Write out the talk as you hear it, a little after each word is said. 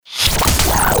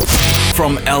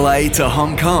From LA to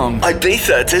Hong Kong,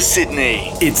 Ibiza to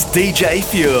Sydney, it's DJ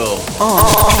Fuel on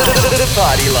The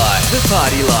Party Life. The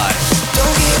Party Life.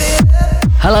 Don't give it up.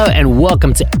 Hello and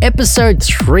welcome to episode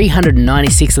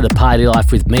 396 of The Party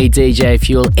Life with me, DJ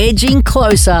Fuel, edging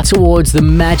closer towards the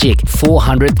magic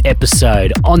 400th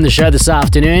episode. On the show this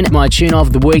afternoon, my tune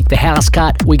of the week, The House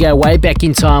Cut. We go way back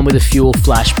in time with a Fuel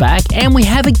flashback, and we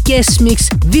have a guest mix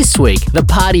this week. The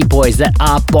Party Boys that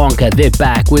are BONKA, they're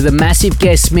back with a massive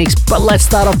guest mix, but let's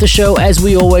start off the show as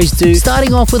we always do.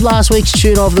 Starting off with last week's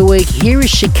tune of the week, here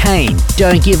is Chicane,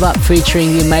 Don't Give Up,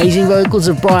 featuring the amazing vocals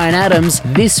of Bryan Adams.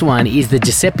 This one is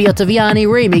the Giuseppe Ottaviani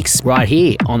remix right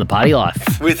here on The Party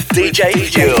Life. With DJ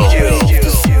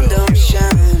Fuel.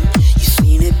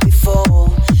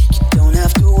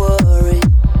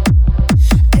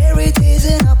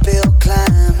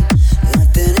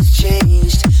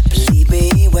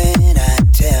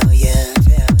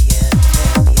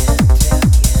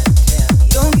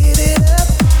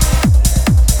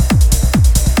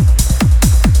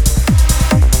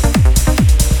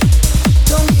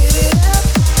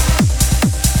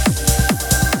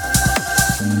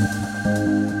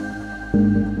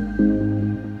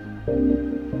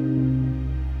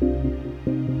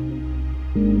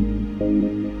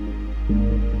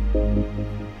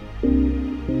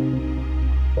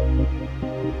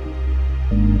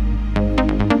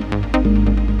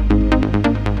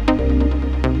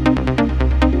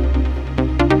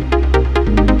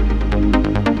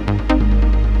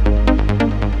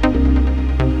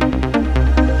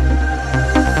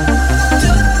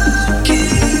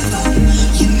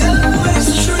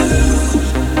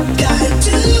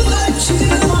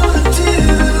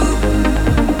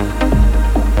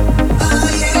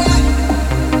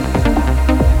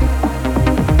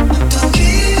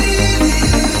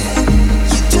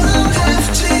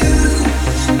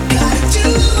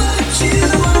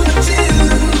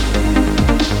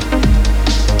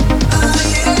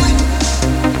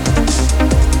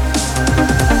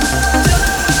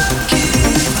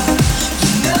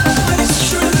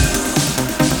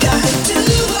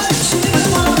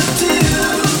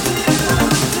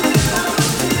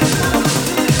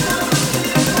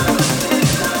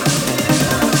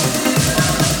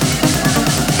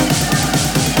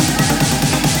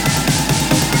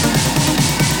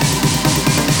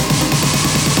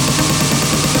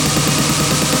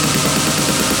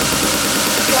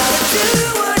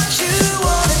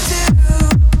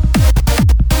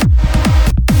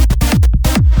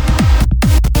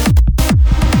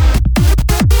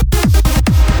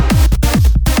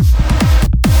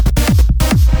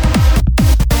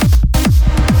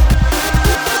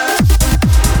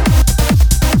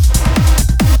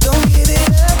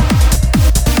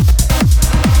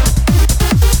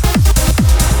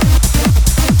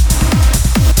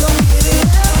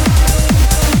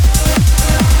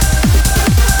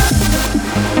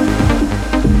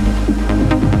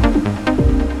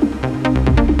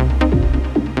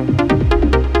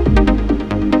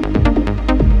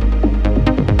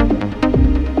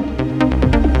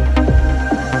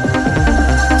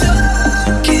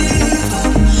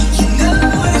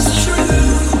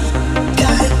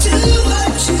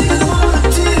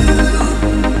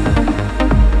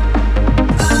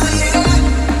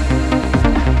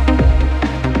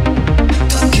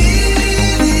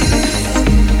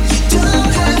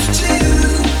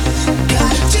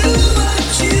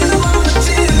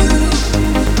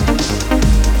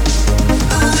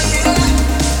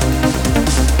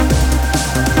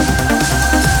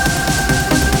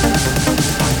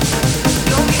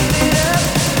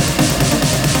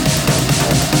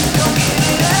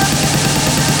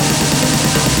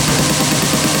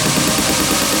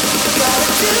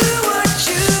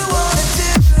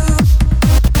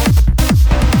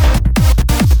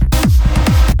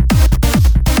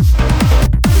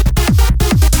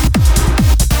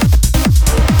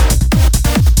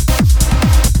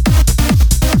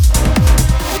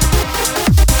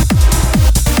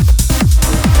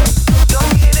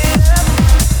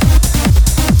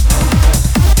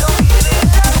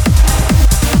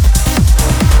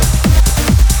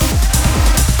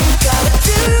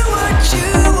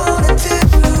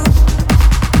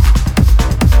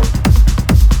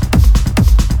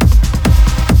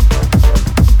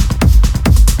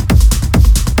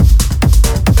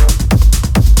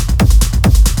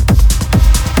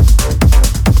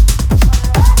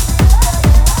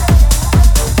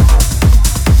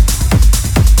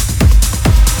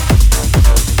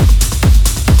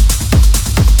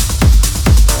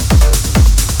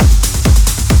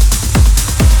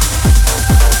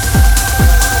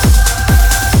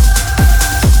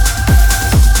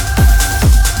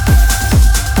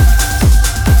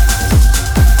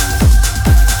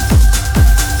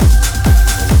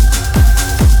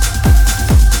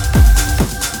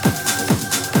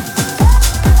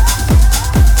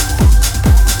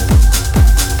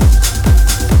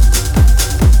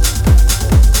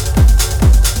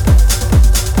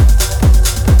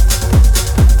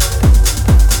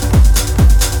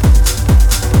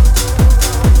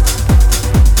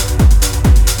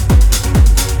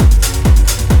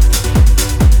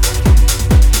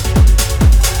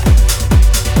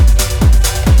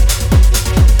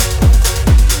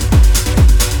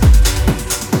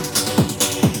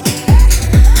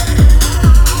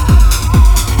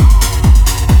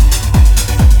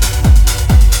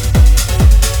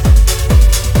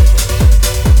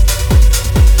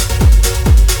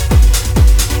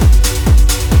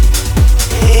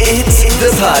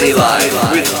 Party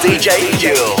Life with DJ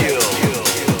Fuel.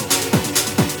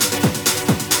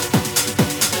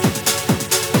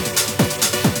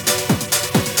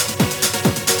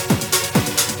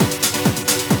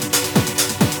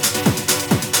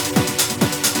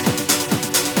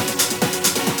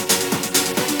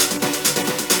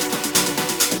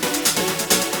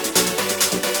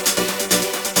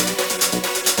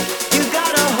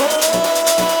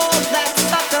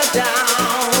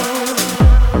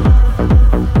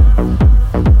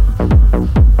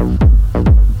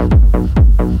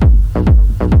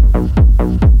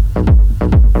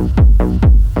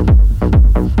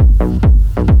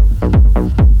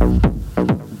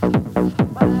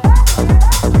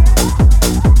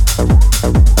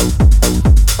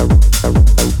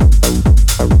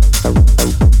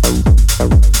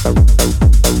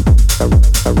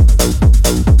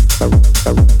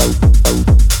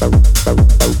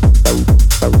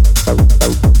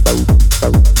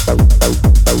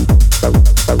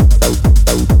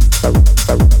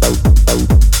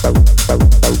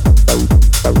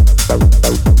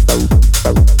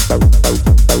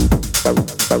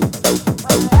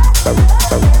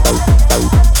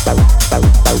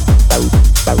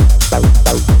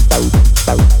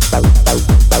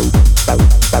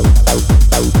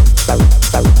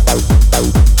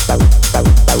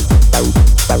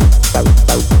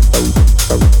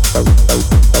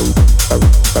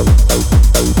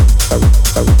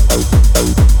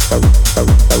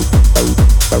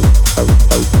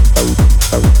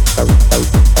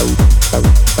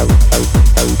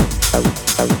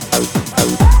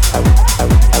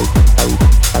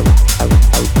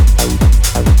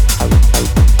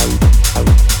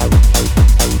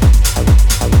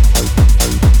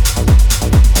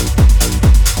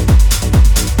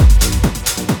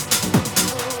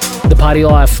 Party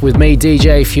Life with me,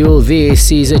 DJ Fuel.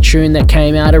 This is a tune that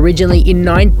came out originally in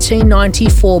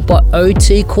 1994 by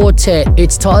OT Quartet.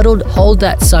 It's titled Hold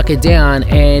That Sucker Down,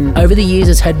 and over the years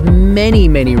it's had many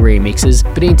remixes,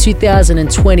 but in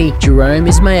 2020 Jerome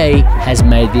Ismail has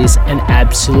made this an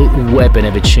absolute weapon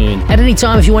of a tune. At any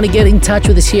time, if you want to get in touch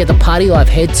with us here at The Party Life,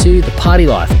 head to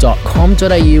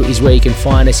thepartylife.com.au is where you can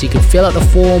find us. You can fill out the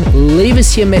form, leave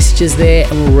us your messages there,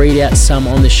 and we'll read out some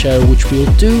on the show, which we'll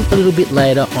do a little bit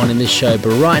later on in the show.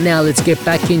 But right now, let's get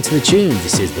back into the tune.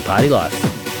 This is The Party Life.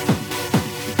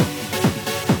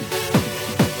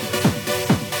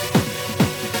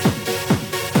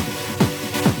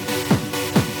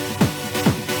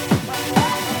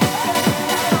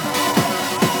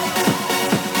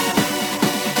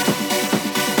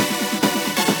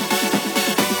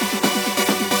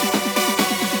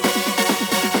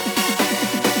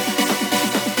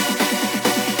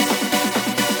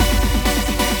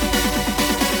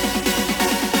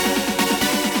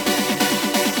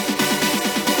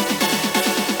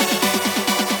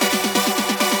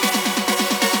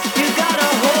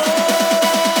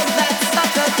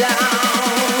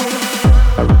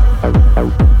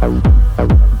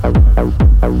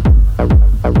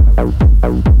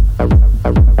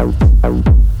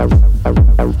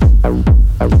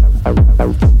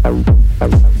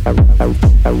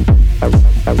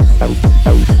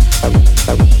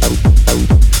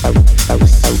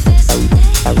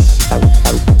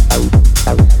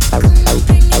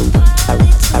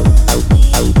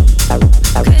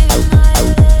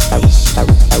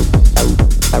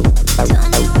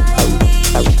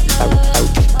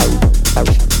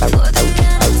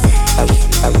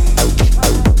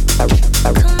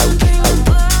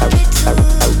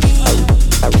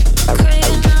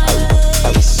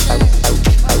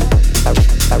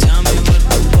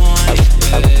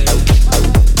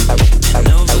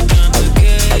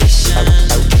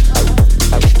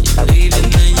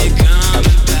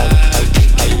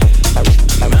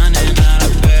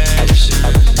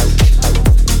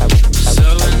 So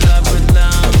in love with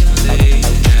love.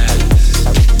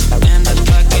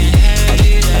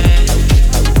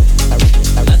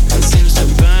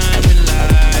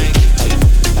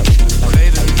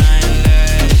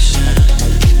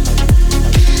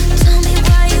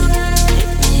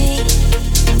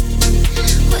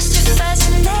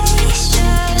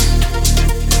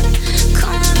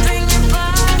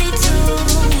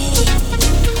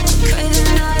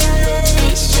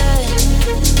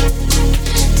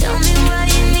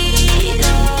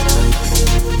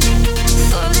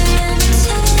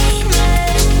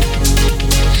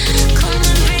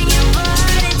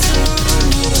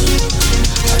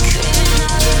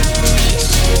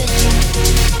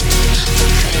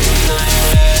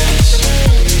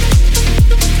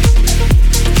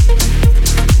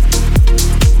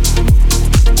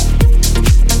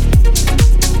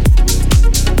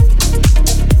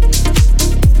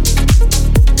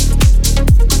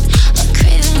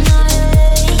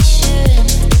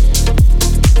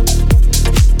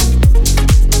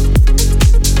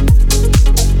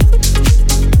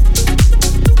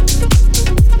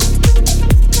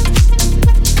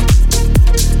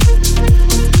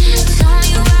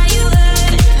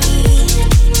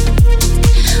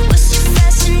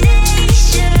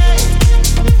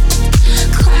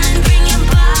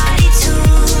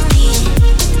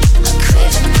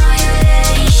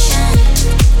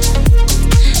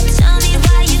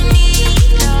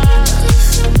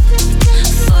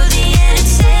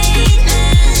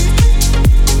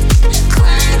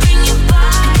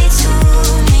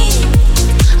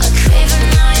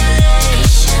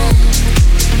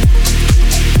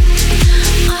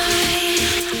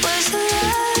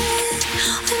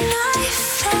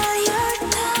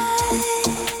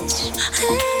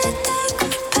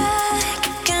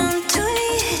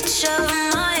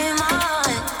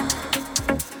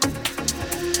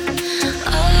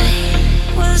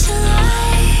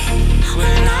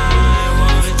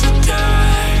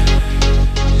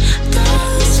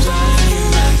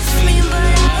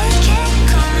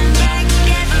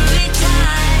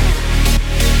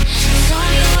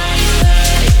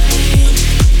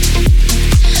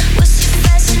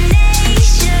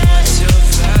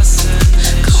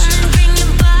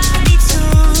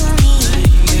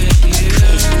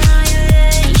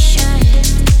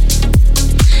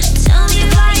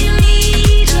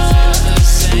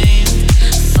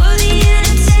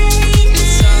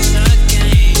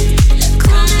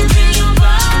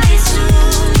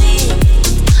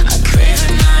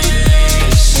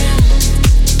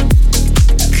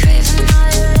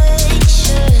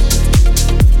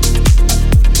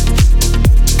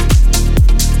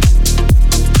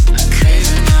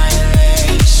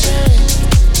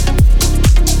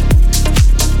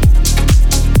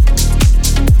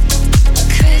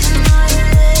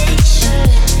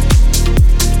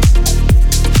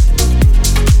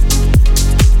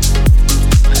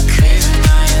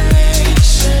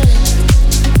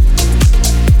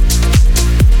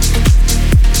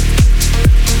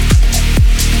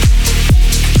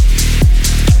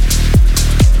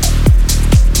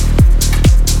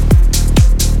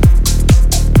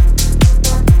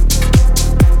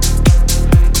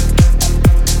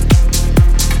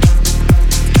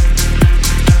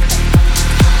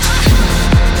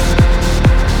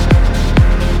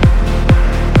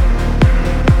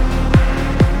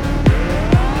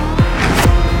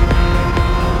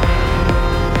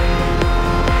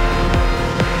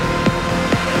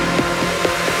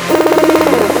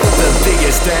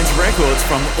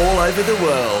 from all over the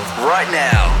world. Right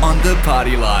now on The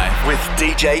Party Life with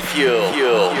DJ Fuel.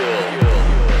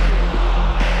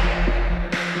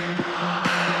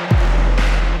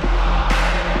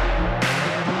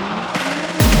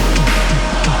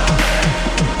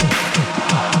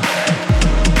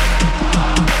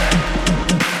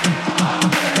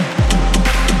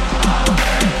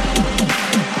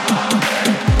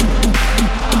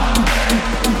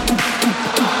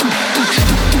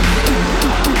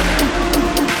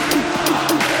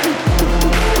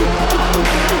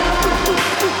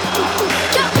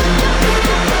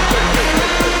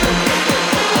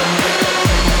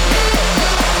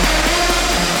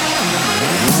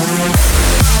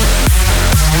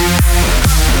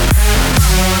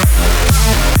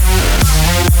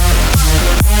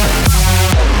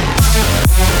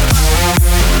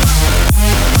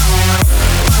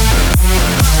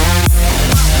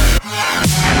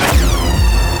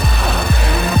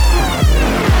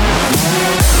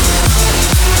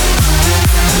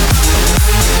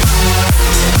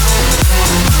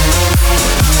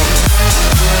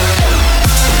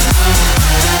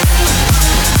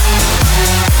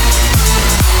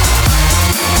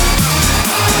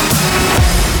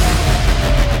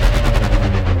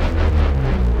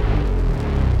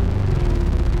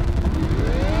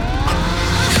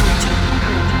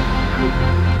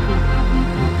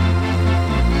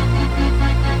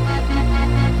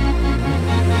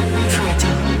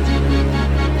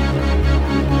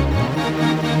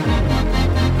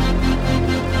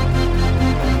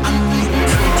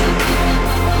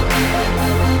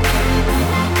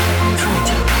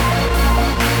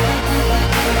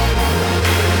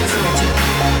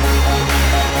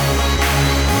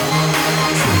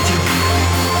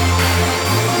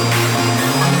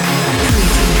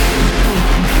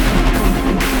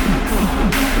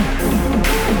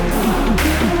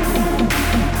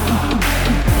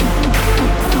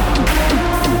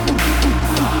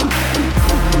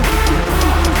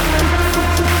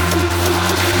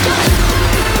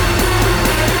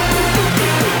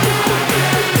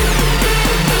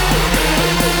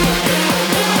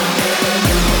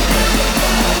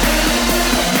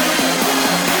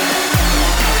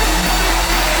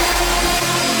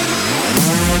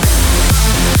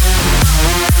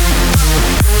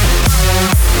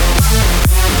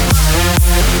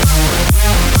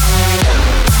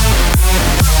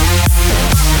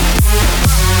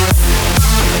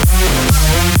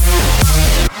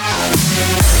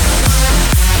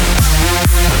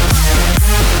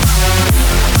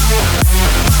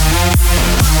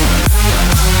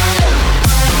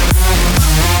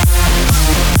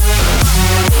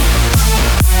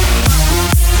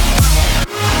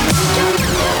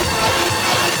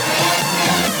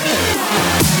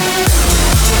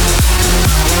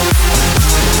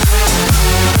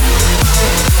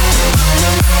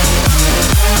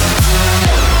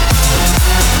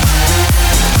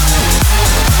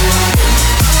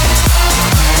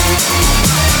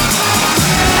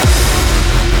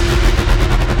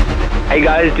 Hey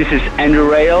guys, this is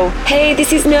Andrew Rail. Hey,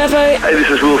 this is Nervo. Hey, this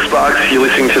is Will Sparks. You're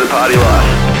listening to The Party Life.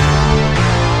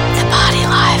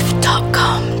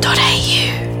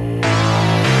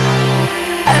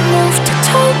 thepartylife.com.au. I moved to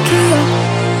Tokyo,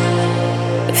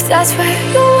 if that's where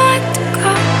you want to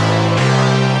go.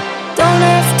 Don't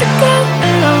have to go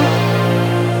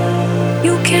alone,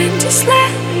 you can just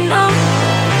let me know.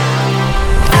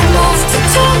 I moved to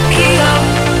Tokyo,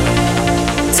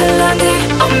 to London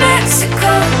or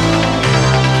Mexico.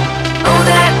 Know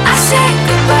that I said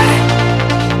goodbye,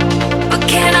 but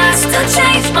can I still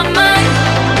change my mind?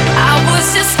 I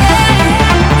was just scared,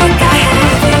 like I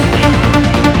had you.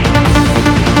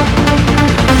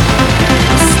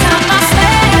 This time I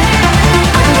said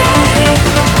I'm ready.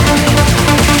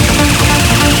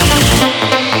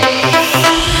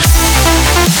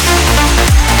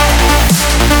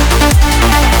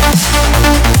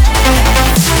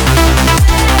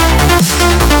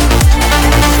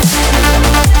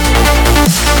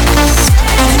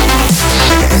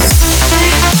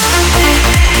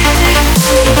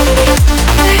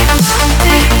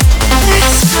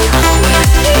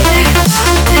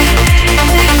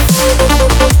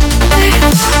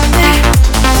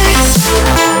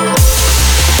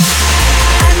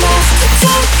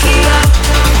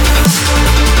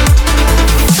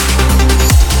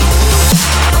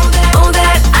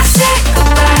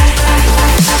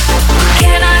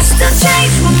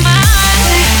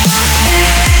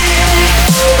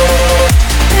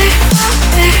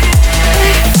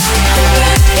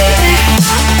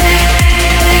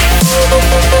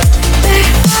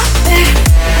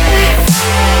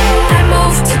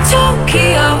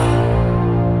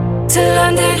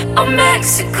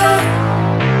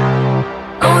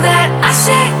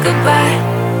 goodbye.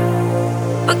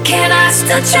 But can I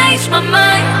still change my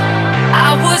mind?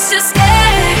 I was just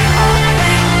scared.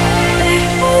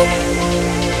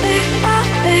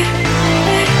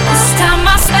 This time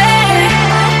I swear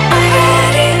I'm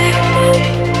ready.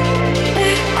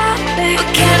 But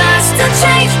can I still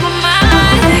change my mind?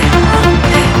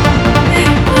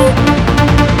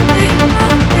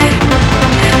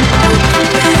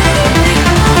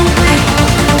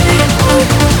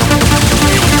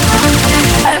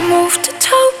 I moved to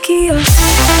Tokyo.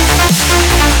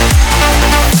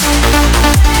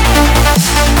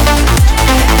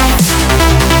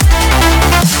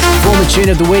 Former tune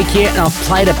of the week here, and I've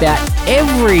played about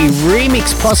every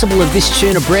remix possible of this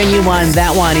tune. A brand new one.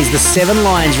 That one is the Seven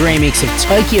Lions remix of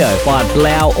Tokyo by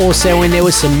Blau. Also in there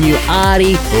was some new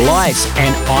Artie, Lights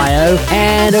and Io,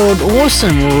 and an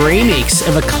awesome remix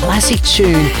of a classic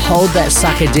tune, Hold That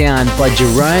Sucker Down by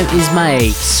Jerome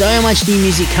Ismay. So much new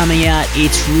music coming out,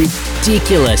 it's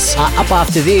ridiculous. Up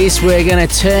after this, we're going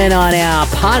to turn on our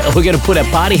party, we're going to put our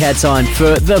party hats on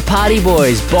for the Party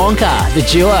Boys, BONKA, the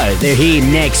duo. They're here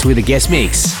next with a guest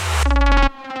mix.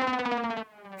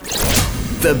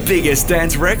 The biggest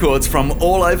dance records from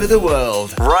all over the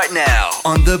world. Right now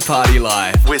on The Party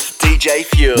Life with DJ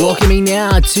Fuel. Welcoming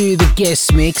now to the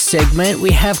guest mix segment, we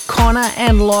have Connor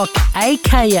and Locke,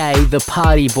 aka the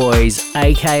Party Boys,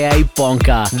 aka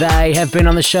BONKA. They have been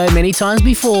on the show many times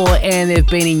before, and they've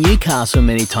been in Newcastle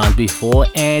many times before,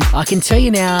 and I can tell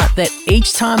you now that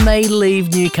each time they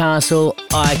leave Newcastle,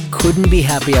 I couldn't be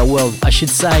happier. Well, I should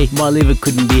say my liver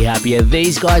couldn't be happier.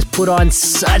 These guys put on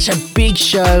such a big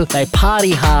show, they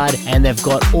party hard, and they've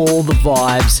got all the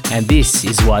vibes, and this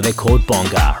is why they're called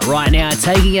BONKA. Right now,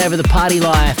 taking over the party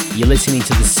life, you're listening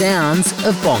to the sounds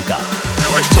of BONKA.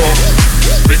 Like talk,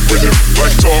 big rhythm,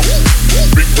 like talk,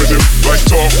 big rhythm, like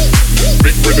talk,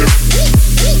 big rhythm,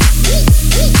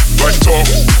 like talk,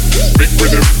 big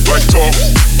rhythm, like talk,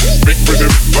 big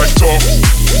rhythm, like talk,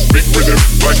 big rhythm,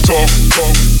 like talk,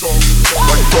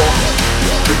 like talk,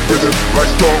 big rhythm,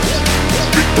 like talk,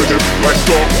 big rhythm, like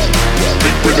talk,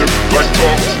 big rhythm, like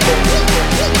talk,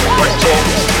 like talk,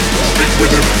 big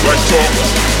rhythm, like talk,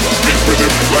 big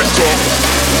rhythm, like talk,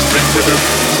 big rhythm.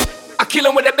 I kill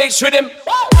him with that bass rhythm.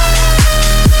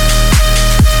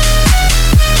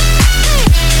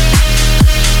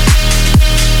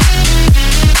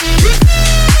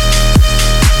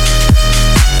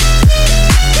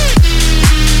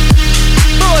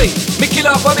 Boy, me kill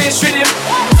off a bass rhythm.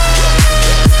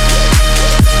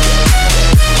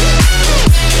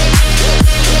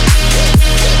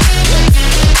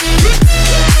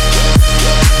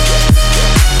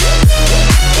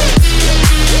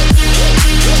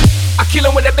 Kill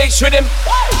him with the bass rhythm.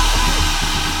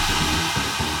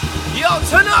 Yo,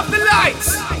 turn off the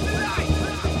lights.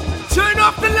 Turn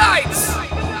off the lights.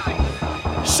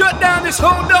 Shut down this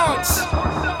whole dance.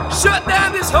 Shut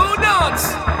down this whole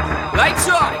dance. Lights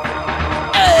off.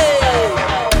 Hey.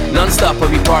 Non-stop I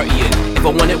be partying. If I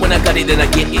want it when I got it, then I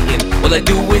get it in. All I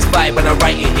do is vibe and I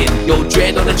write it in. Yo,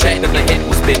 dread on the track, then the head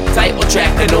will spin. Tight on track,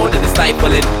 I know that it's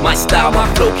stifling. My style, my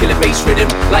flow, killer bass rhythm.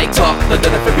 Like talk, not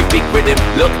done a very big rhythm.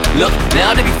 Look,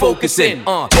 now they be focusing.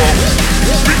 Talk,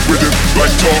 big rhythm,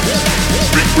 like talk.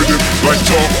 Big rhythm, like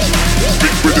talk.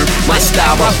 Big rhythm. My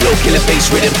style, my flow, killer bass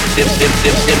rhythm.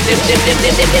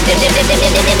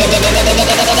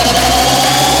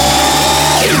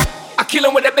 I kill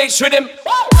him with that bass rhythm.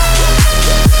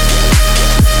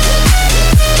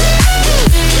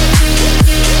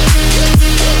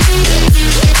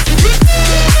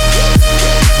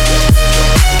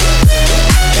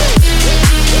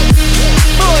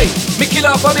 Me kill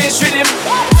off a bass rhythm.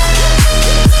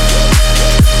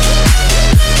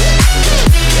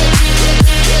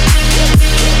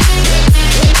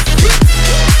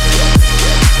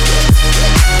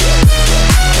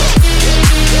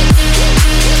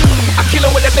 I kill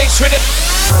him with a bass rhythm.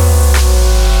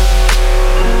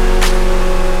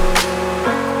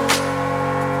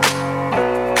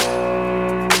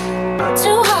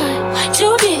 Too high,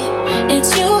 too deep.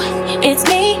 It's you, it's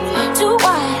me. Too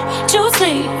wide, too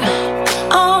deep.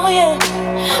 Oh yeah.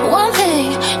 One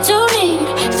thing, two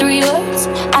need, three words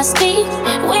I speak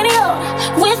when you're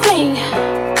with me,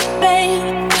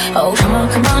 babe. Oh come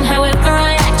on, however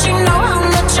I act, you know how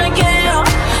much I care.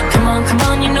 Come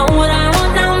on, you know what I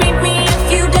want. Now meet me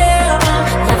if you dare.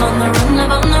 Live on the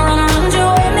run, do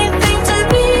anything to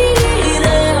be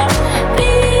there,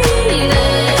 be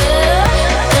there.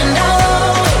 And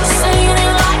I'll always say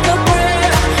it like a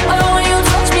prayer. Oh, when you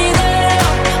touch me,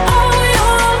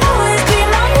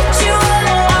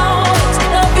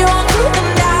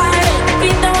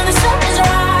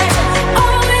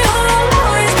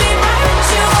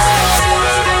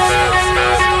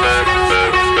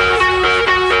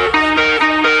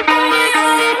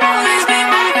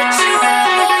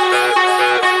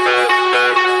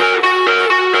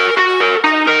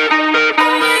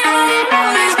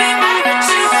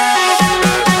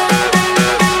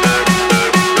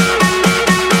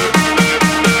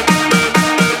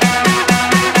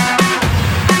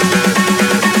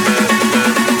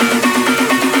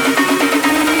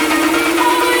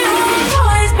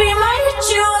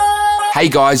 Hey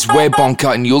guys, we're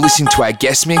BONKA and you're listening to our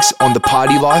guest mix on The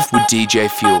Party Life with DJ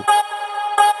Fuel.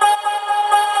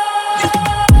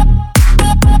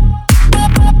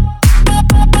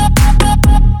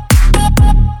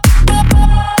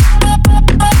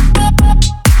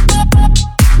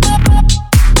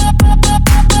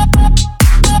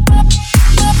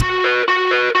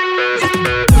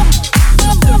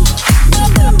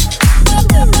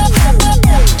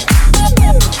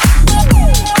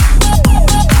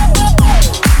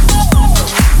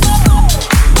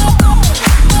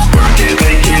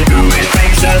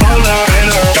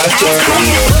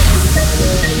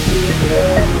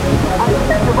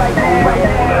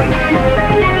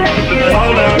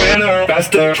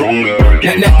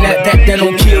 That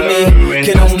don't kill me,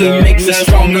 can only make me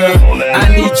stronger. I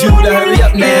need you to hurry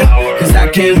up now, cause I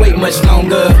can't wait much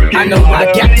longer. I know I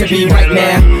got to be right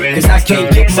now, cause I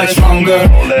can't get much longer.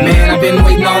 Man, I've been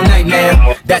waiting all night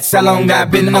now, that's how long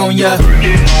I've been on ya.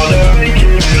 I need you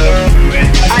right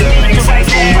now. I need you right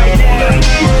now.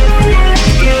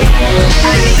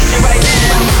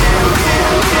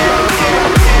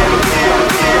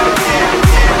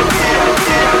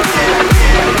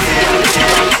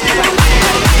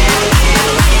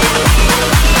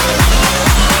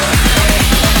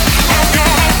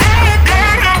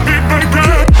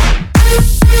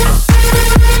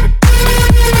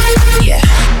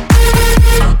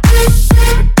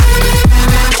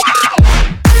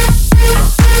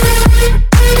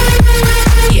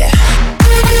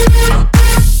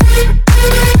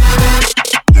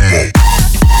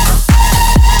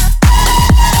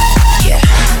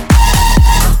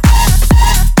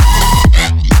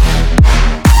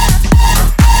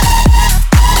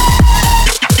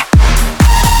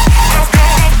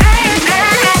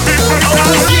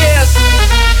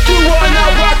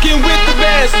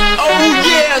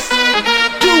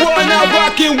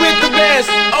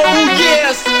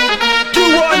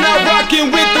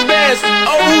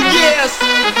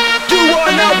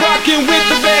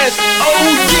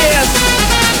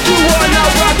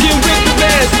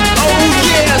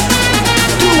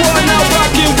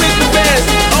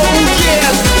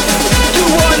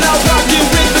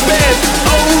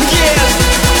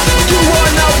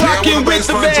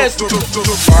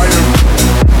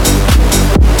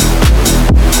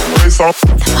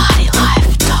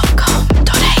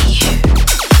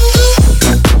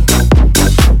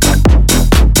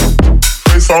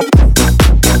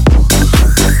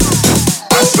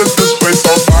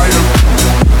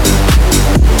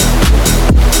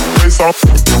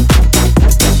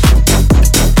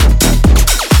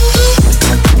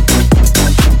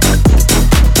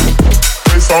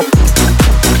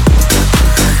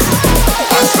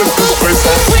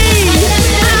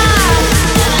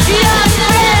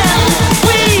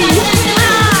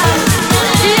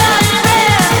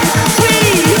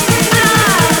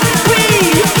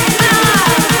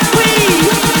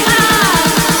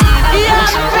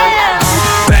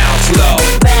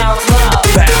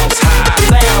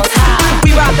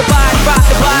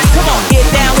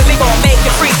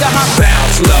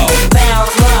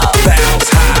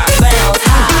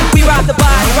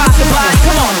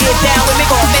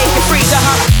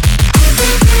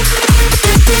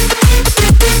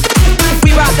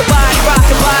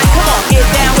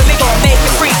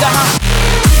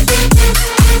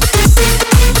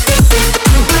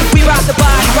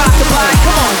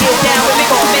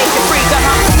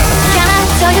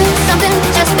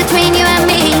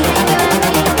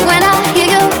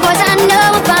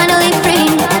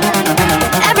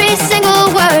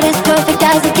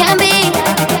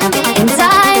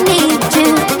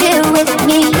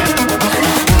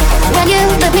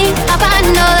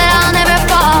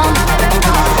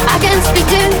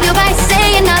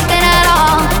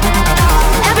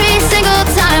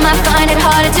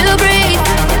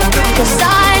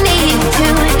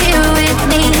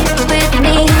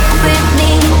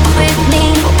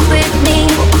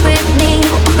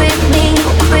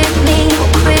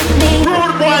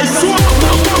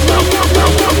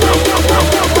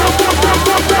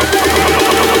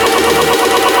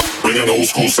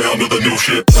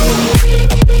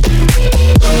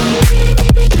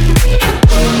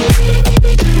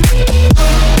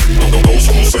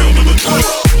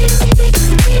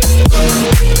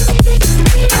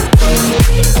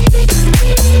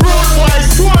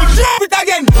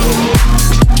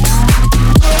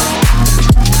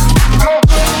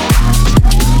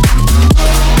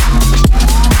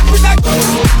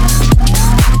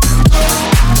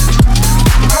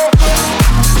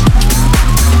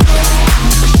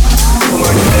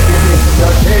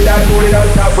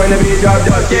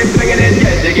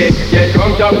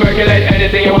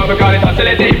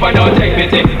 facility, but don't take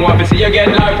pity. Want to see you get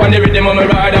life on the rhythm of my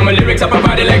ride, and my lyrics up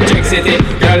about electricity.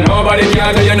 Girl, nobody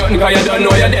can tell you nothing, cause you don't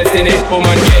know your destiny.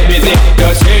 Woman, get busy.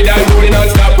 Just shake that booty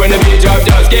non-stop when the beat drop.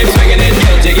 Just keep swinging it,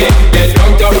 get jiggy. Get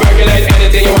drunk, up, percolate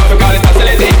anything you want to call it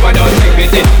facility, but don't take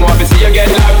pity. Want to see you get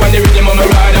life on the rhythm of my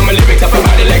ride, and my lyrics up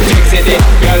about electricity.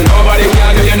 Girl, nobody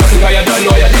can tell you nothing, cause you don't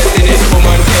know your destiny.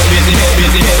 Woman, get busy, get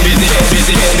busy, get busy,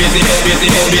 get busy, get busy,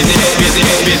 get busy, get busy,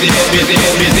 get busy, get busy,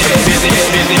 get busy, get busy, get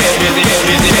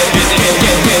busy, get busy, get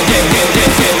busy, get busy, get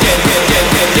busy,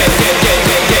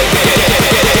 get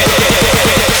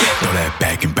Throw that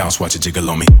back and bounce, watch it jiggle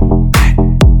on me.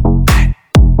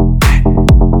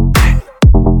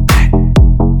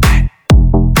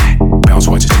 Bounce,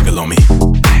 watch it jiggle on me.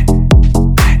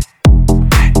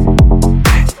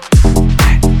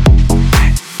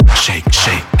 Shake,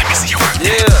 shake, let me see you work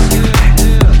that.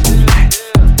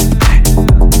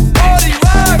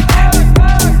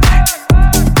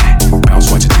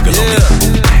 Bounce, watch it jiggle on me.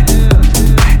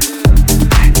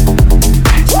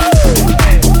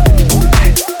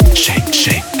 Shake,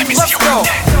 shake, let me see you work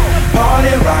that.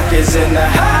 Party rock is in the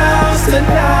house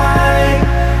tonight.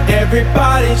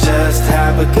 Everybody just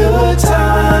have a good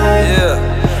time.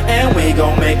 And we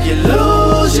gon' make you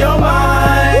lose your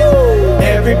mind.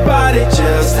 Everybody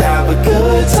just have a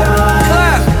good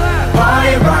time.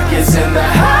 Party rock is in the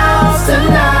house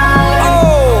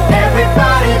tonight.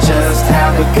 Everybody just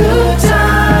have a good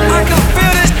time. I can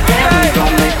feel this. And we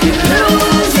gon' make you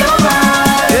lose your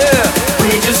mind. We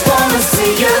just wanna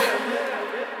see you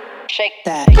shake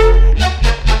that.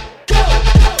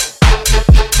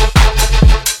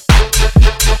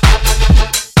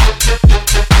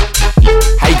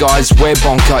 Hey guys, we're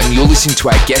BONKA and you're listening to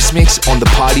our guest mix on The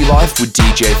Party Life with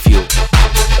DJ Fuel.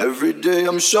 Every day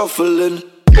I'm shuffling.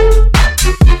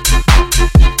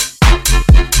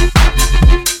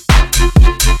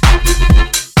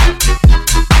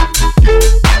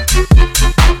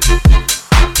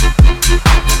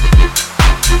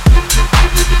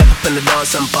 Up in the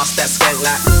dance and bust that skank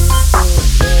like.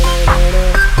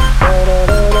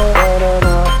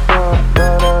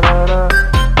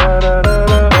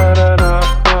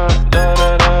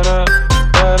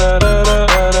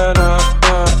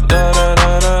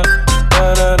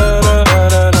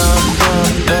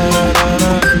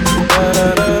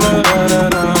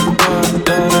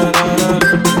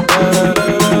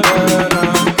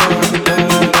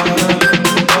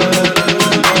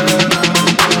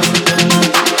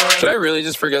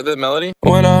 Forget the melody.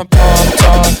 When I popped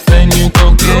off, then you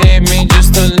go gave me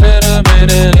just a little bit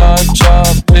of love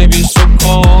chop. Baby, so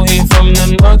cold, he from the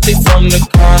north, he from the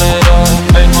Canada.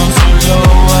 I go so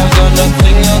low, I got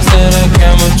nothing else that I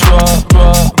can withdraw.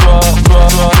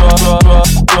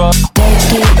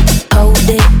 Take it, hold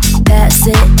it, pass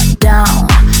it down.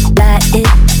 Light it,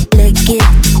 lick it,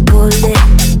 pull it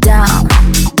down.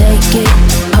 Take it,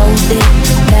 hold it,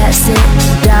 pass it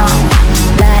down.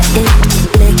 Light it,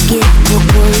 lick it,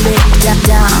 pull it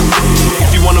down.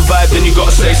 If you wanna vibe, then you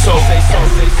gotta say so.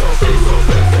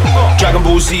 Dragon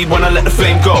Ball Z when I let the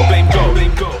flame go.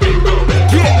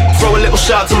 Throw a little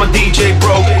shout to my DJ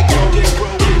bro.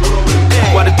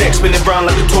 While the deck spinning round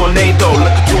like a tornado,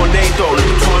 like a tornado, like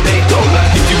a tornado.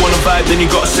 If you wanna vibe, then you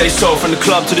gotta say so. From the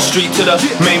club to the street to the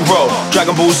main road.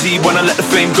 Dragon Ball Z when I let the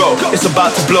flame go. It's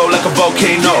about to blow like a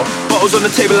volcano. Bottles on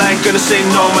the table, I ain't gonna say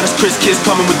no. Man, it's Chris Kiss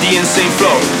coming with the insane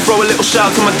flow. Throw a little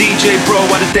shout to my DJ bro.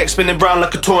 While the deck spinning round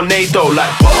like a tornado,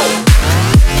 like whoa.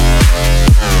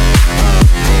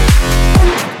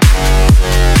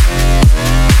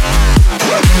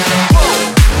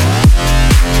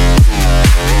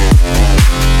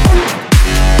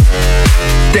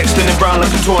 Deck spinning round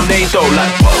like a tornado,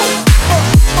 like whoa.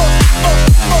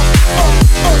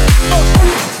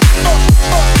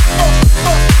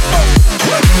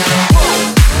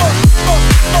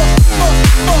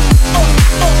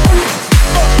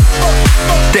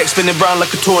 Deck spinning round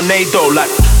like a tornado, like.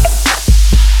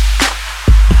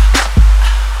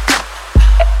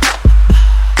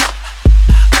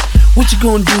 What you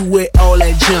gonna do with all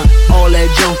that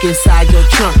junk inside your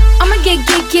trunk? I'ma get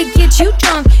you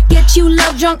drunk, get you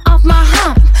love drunk off my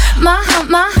hump, my hump,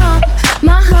 my hump,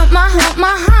 my hump, my hump,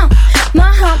 my hump,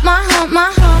 my hump, my hump,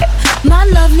 my hump, my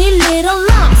lovely little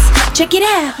lumps. Check it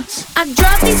out. I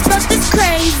drive these brothers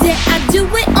crazy. I do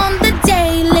it on the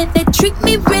daily. They treat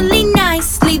me really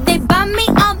nicely. They buy me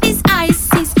all these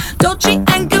ices, Dolce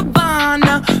and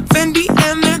Gabbana, Fendi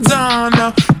and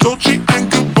Madonna, Dolce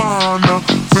and Gabbana,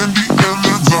 Fendi and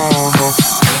Madonna.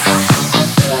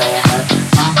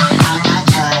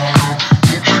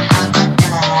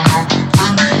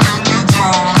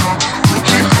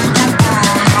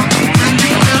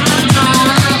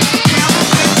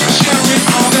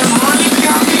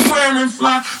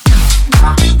 fly.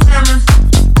 Got me wearing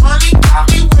money, got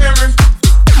me wearing.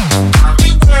 Got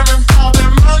me wearing all that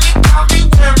money, got me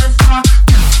wearing fly.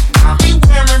 Got me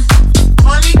wearing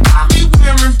money, got me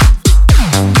wearing.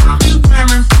 Got me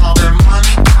wearing all that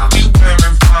money, got me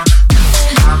wearing fly.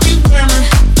 Got me wearing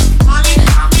money,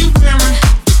 got me wearing.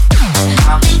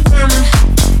 Got me wearing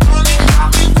money, got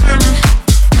me wearing.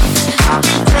 Got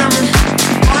me wearing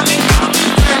money, got me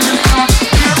wearing fly.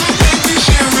 Never make me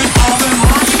sharing all that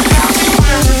money, got me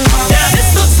wearing fly. Yeah, this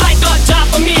looks like a job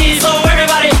for me, so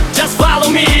everybody just follow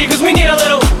me, cause we need a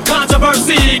little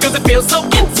controversy, cause it feels so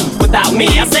empty without me.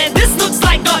 I said this looks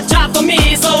like a job for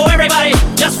me, so everybody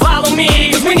just follow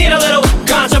me, cause we need a little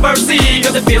controversy,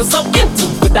 cause it feels so empty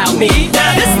without me.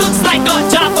 Yeah, this looks like a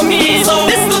job for me, so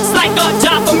this looks like a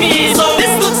job for me, so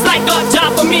this looks like a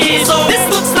job for me, so this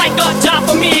looks like a job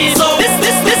for me, so this a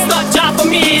job for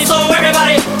me, so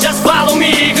everybody just follow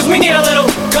me, cause we need a little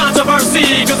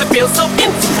controversy, cause it feels so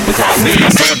empty without me.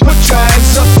 Put your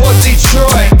hands up for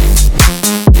Detroit.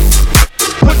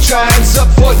 Put your hands up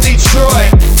for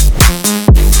Detroit.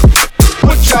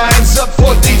 Put your hands up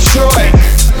for Detroit.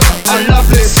 I love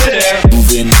this city.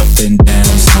 Moving up and down,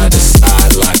 side to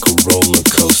side like a roller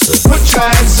coaster. Put your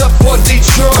hands up for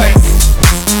Detroit.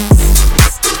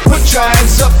 Put your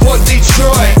hands up for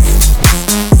Detroit.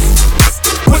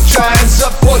 Put your hands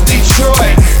up for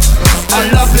Detroit. I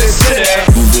love this city.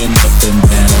 Moving up and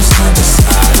down, side to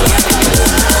side like a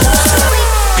roller coaster.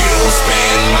 You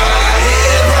spin my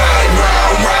head right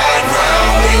round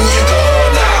when you go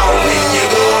down, when you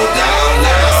go down,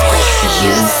 down.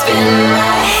 You spin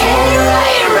my head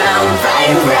right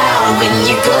round when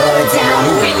you go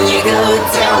down, when you go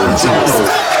down, down.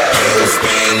 You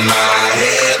spin my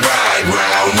head right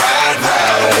round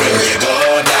when you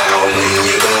go down, when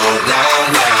you go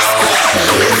down, down.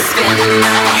 You spin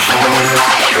my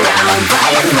head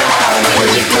right round when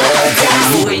you go down,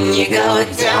 when you go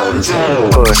down,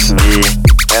 down. Push me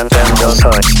and then just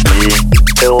touch me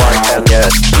till I can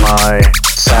get my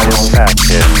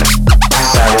satisfaction.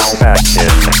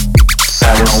 Satisfaction.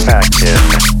 Satisfaction.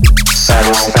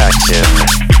 Satisfaction.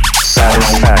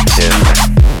 Satisfaction.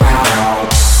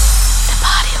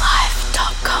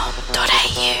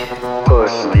 thepartylife.com.au.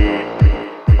 Push me.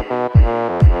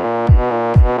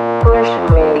 Push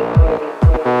me.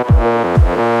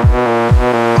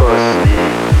 Push me.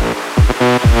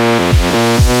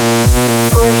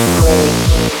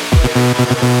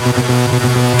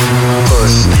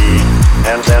 Push me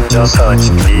and then just touch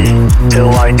me till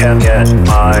I can get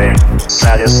my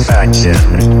satisfaction.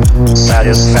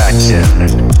 Satisfaction.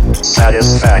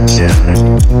 Satisfaction.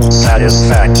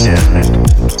 Satisfaction.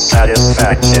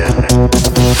 Satisfaction.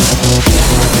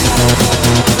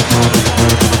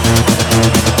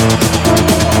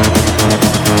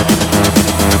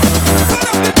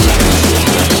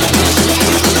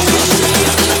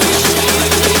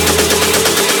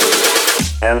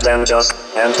 And then just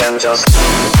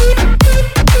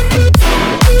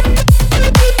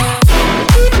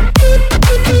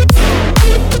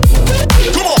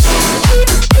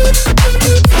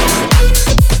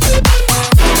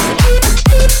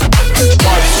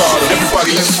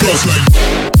Everybody, let's go.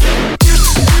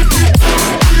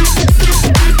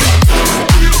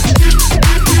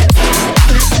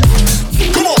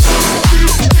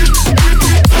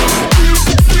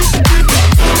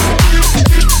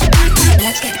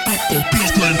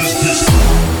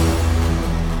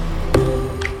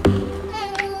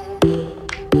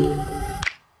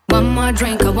 One more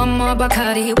drink or one more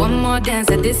Bacardi, one more dance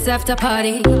at this after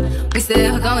party. We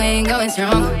still going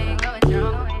strong.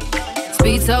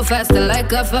 Speed so faster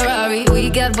like a Ferrari. We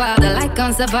get wilder like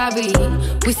on safari.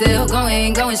 We still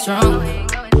going strong.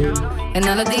 And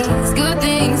all of these good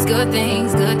things, good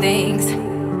things, good things.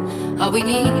 All we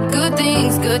need, good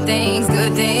things, good things,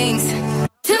 good things.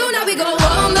 Till now we go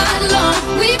all night long.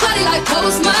 We party like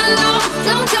Post Malone.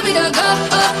 Don't tell me to go.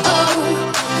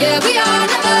 Yeah, we are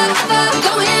never ever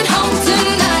going home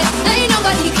tonight. Ain't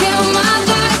nobody kill my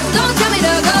vibe. Don't tell me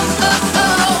to go.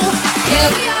 Yeah,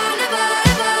 we are never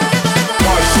ever.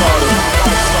 Party starter.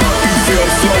 You feel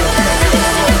the flow.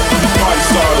 Party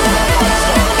starter.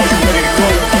 Are you ready to go?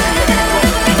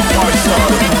 Party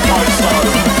starter. Party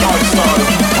starter. Party starter.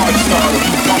 Party starter.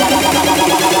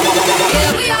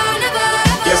 Yeah, we are never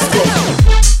ever. Let's go.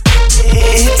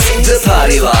 It's the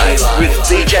Party Life with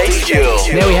DJ Fuel.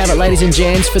 There we have it, ladies and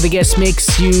gents, for the guest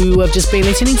mix. You have just been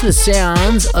listening to the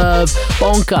sounds of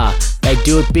BONKA, They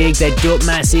do it big, they do it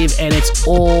massive, and it's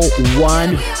all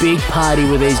one big party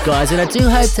with these guys. And I do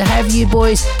hope to have you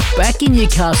boys back in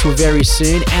Newcastle very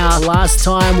soon. Our last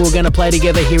time we were going to play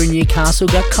together here in Newcastle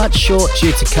got cut short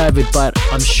due to COVID, but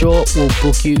I'm sure we'll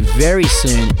book you very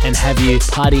soon and have you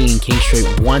partying in King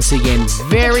Street once again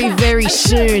very, very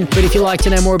soon. But if you'd like to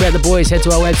know more about the boys, head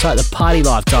to our website,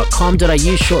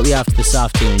 thepartylife.com.au, shortly after this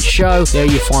afternoon's show. There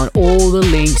you'll find all the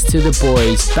links to the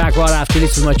boys. Back right after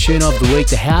this with my tune of the week,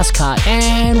 The House Cut,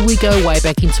 and we go way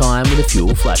back in time with a Fuel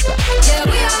flashback.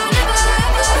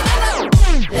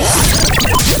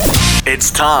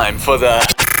 It's time for the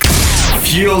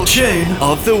Fuel Tune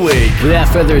of the Week. Without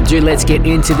further ado, let's get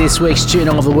into this week's tune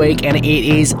of the week, and it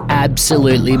is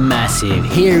absolutely massive.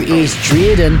 Here is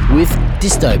Drieden with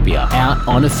Dystopia, out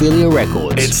on Ophelia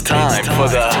Records. It's time for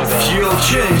the Fuel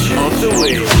Tune of the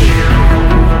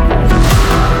Week.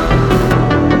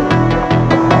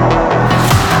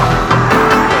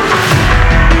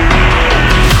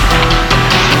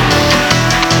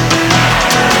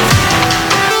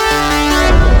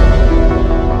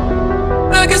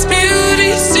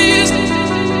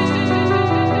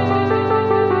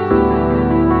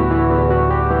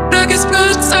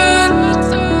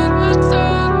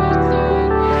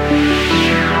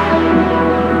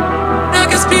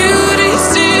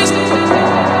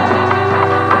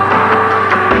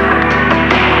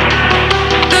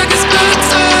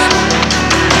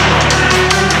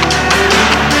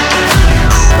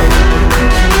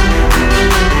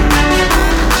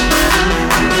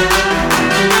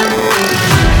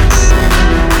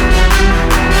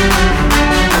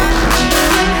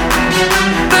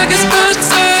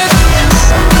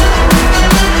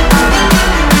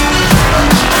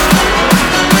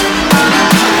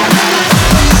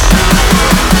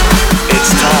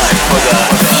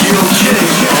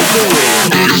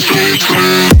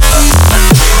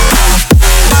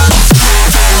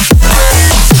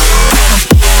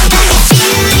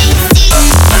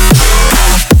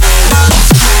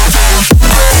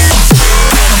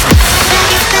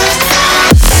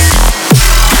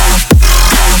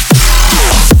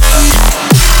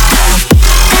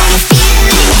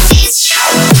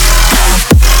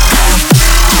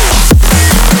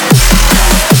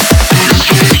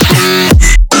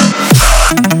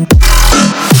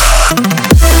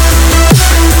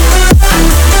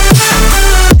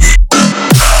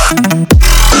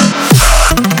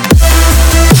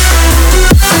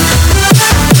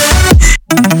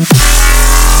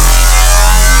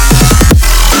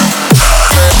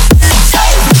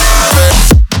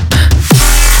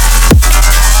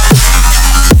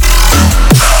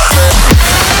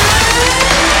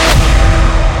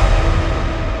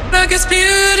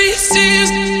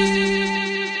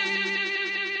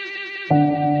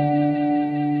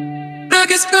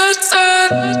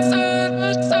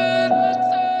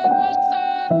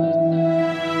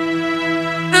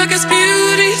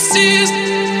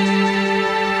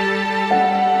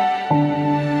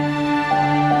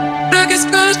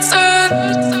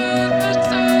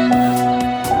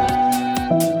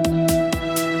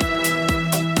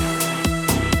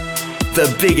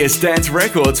 The biggest dance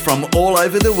records from all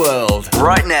over the world.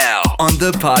 Right now on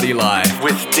The Party Life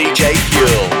with DJ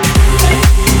Fuel.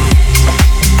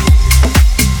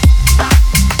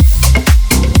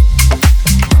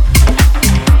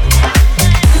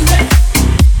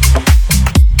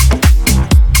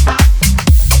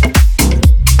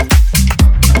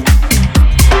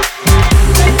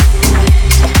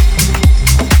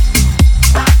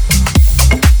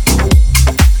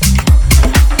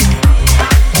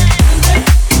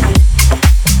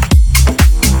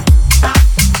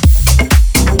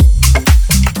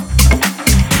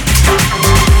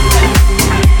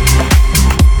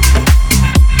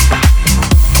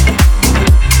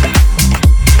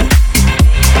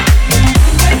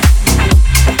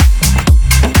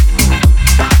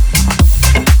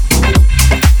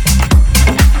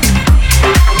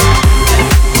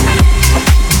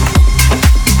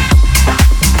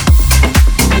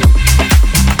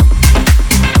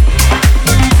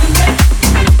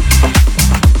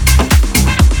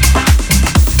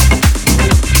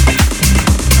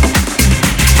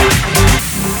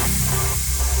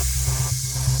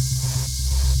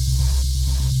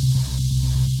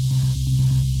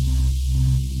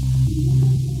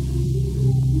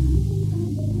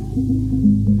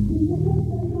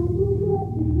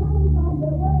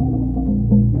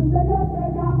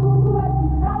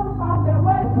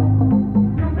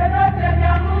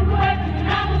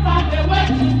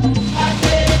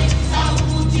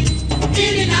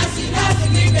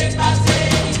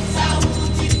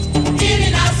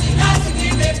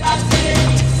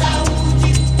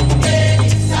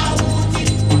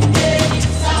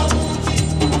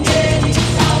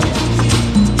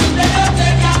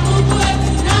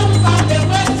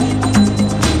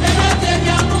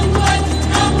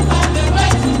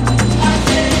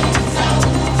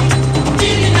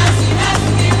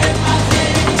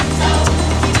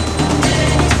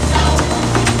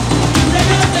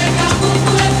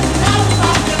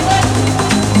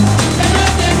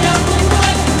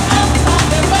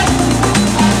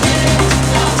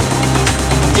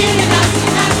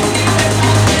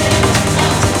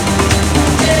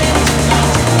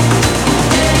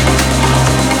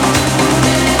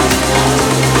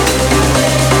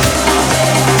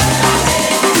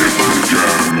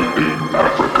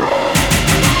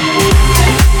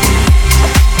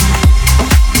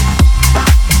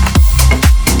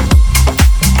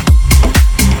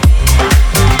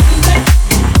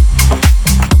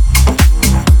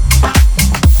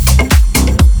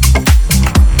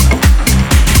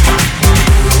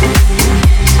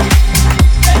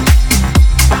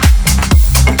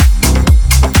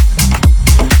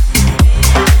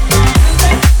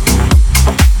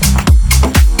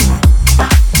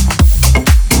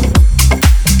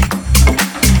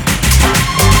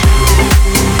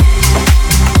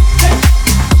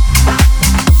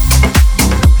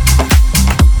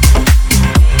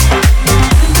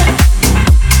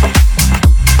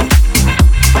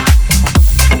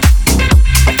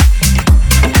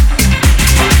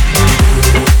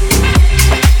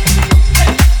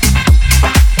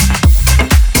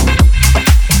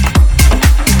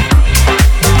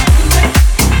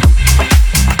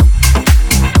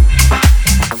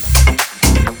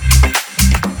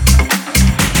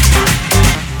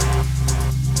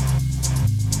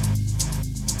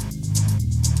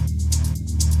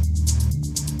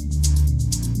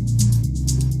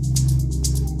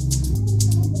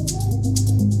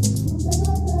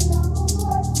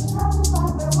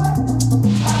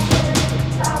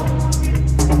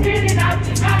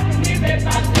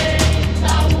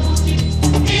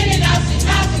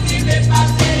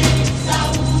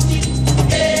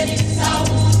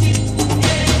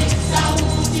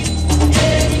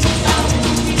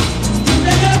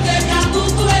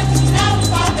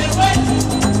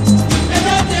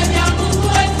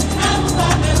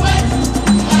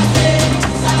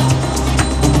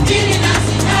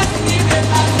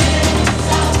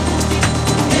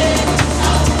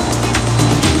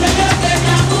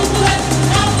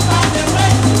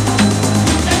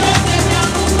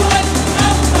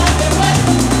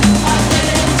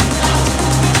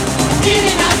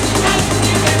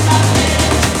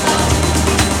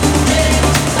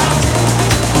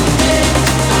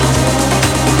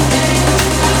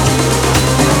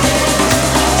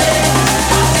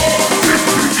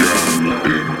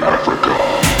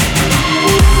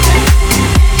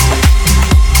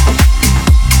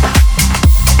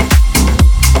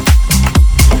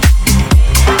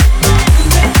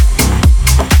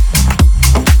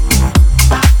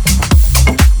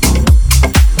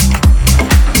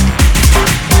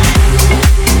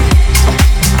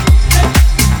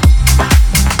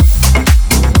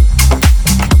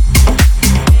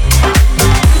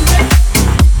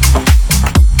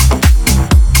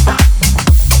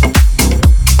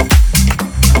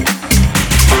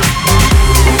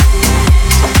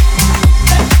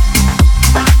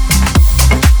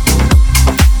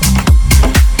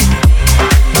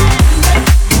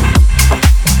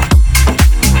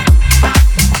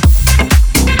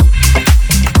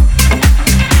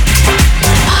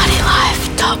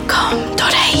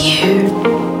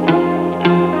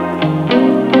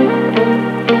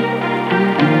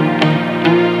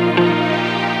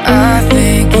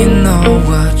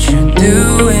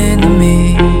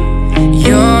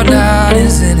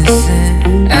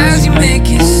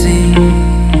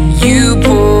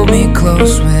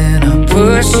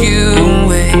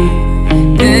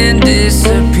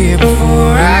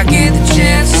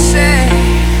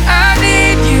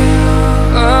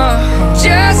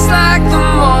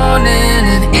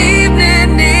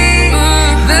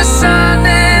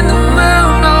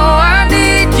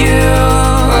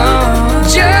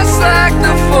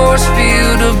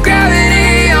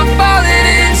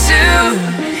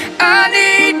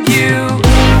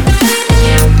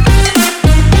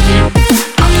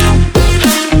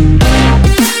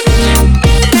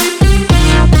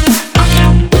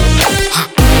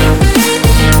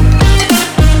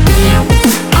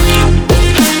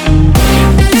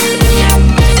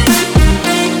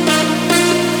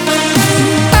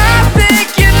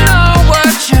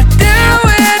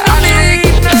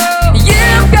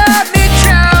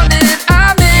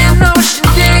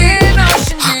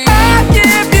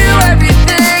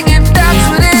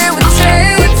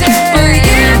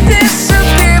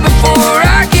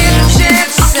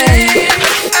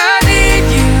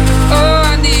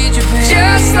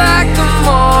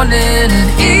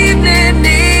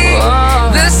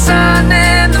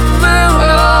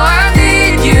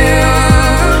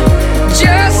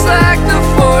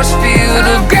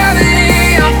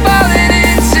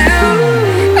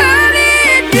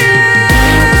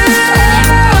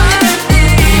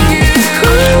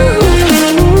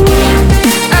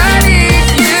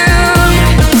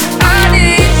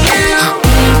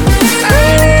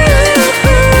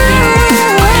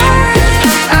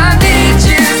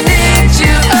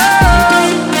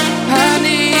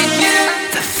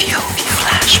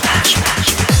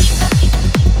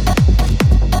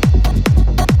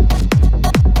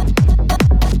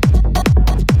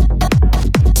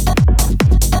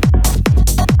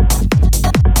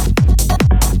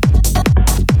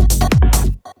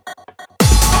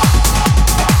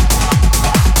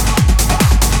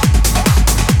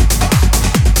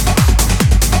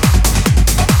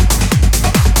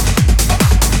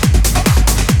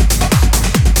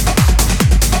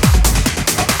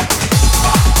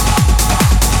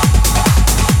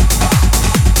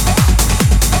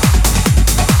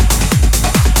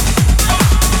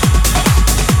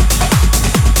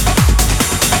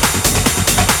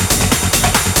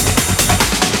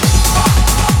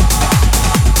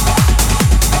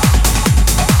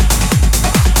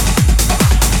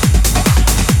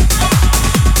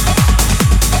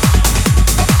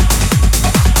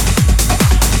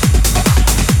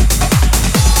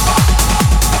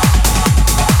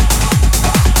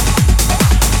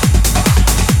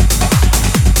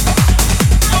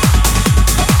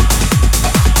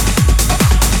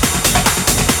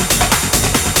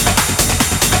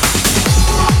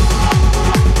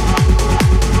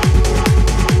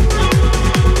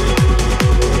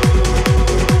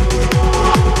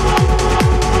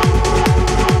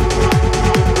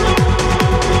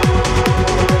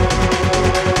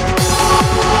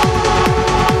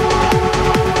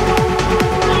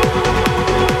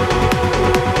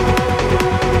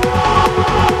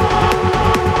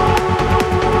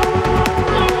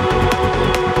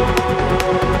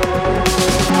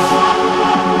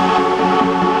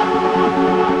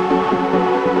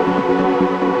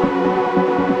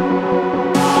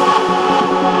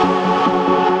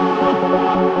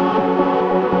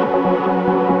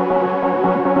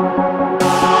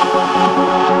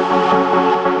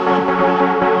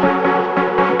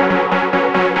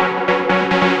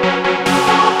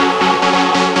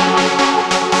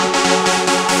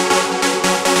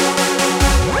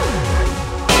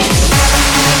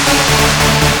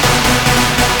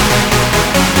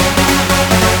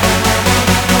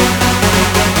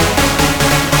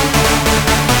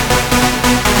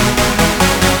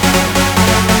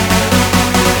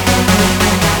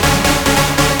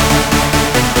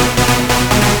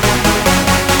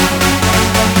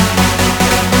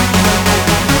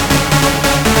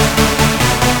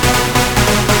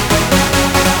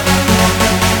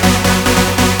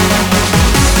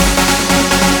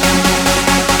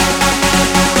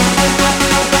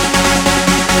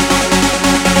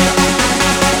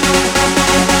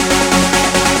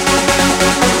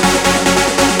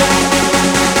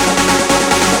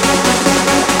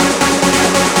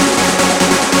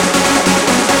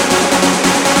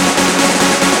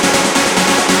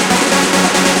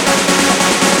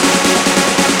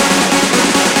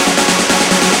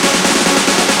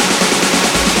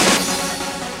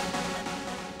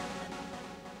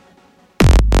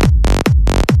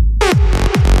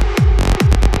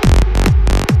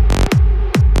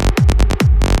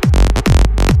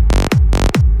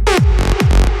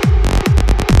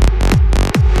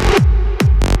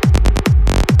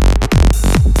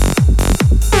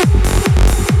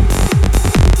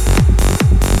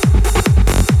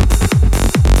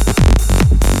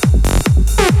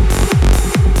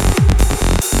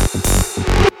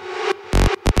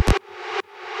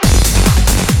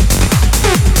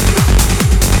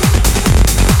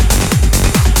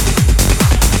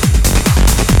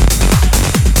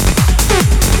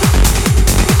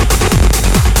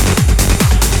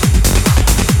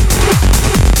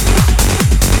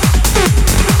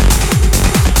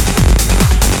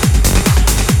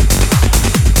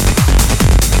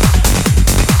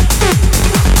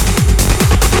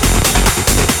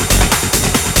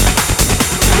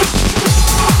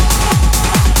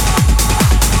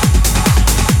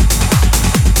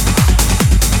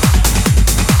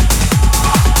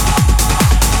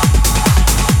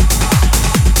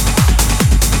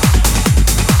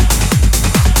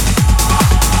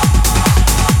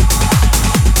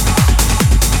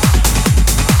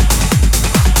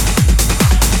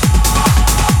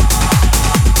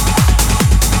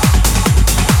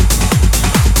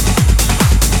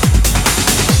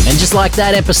 just like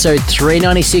that, episode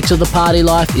 396 of The Party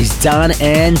Life is done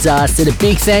and dusted. A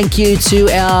big thank you to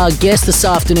our guest this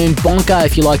afternoon, BONKA.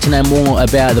 If you'd like to know more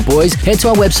about the boys, head to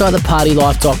our website,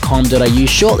 thepartylife.com.au,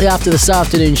 shortly after this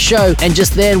afternoon's show. And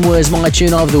just then was my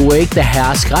tune of the week, The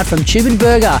House Cut from Tube &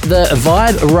 Burger, the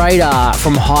Vibe Radar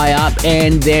from High Up,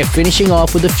 and they're finishing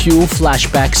off with a Fuel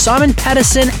Flashback, Simon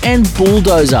Patterson and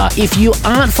Bulldozer. If you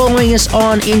aren't following us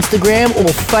on Instagram or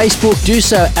Facebook, do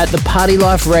so at The Party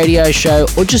Life Radio Show,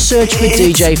 or just search for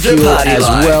DJ Fuel as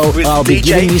well. I'll be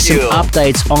giving you some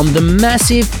updates on the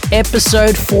massive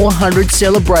episode 400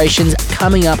 celebrations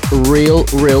coming up real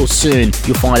soon.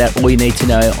 You'll find out all you need to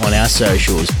know on our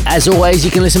socials. As always, you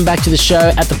can listen back to the show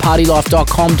at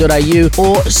thepartylife.com.au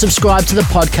or subscribe to the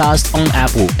podcast on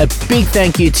Apple. A big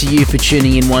thank you to you for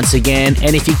tuning in once again,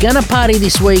 and if you're gonna party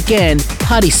this weekend,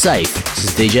 party safe. This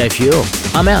is DJ Fuel.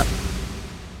 I'm out.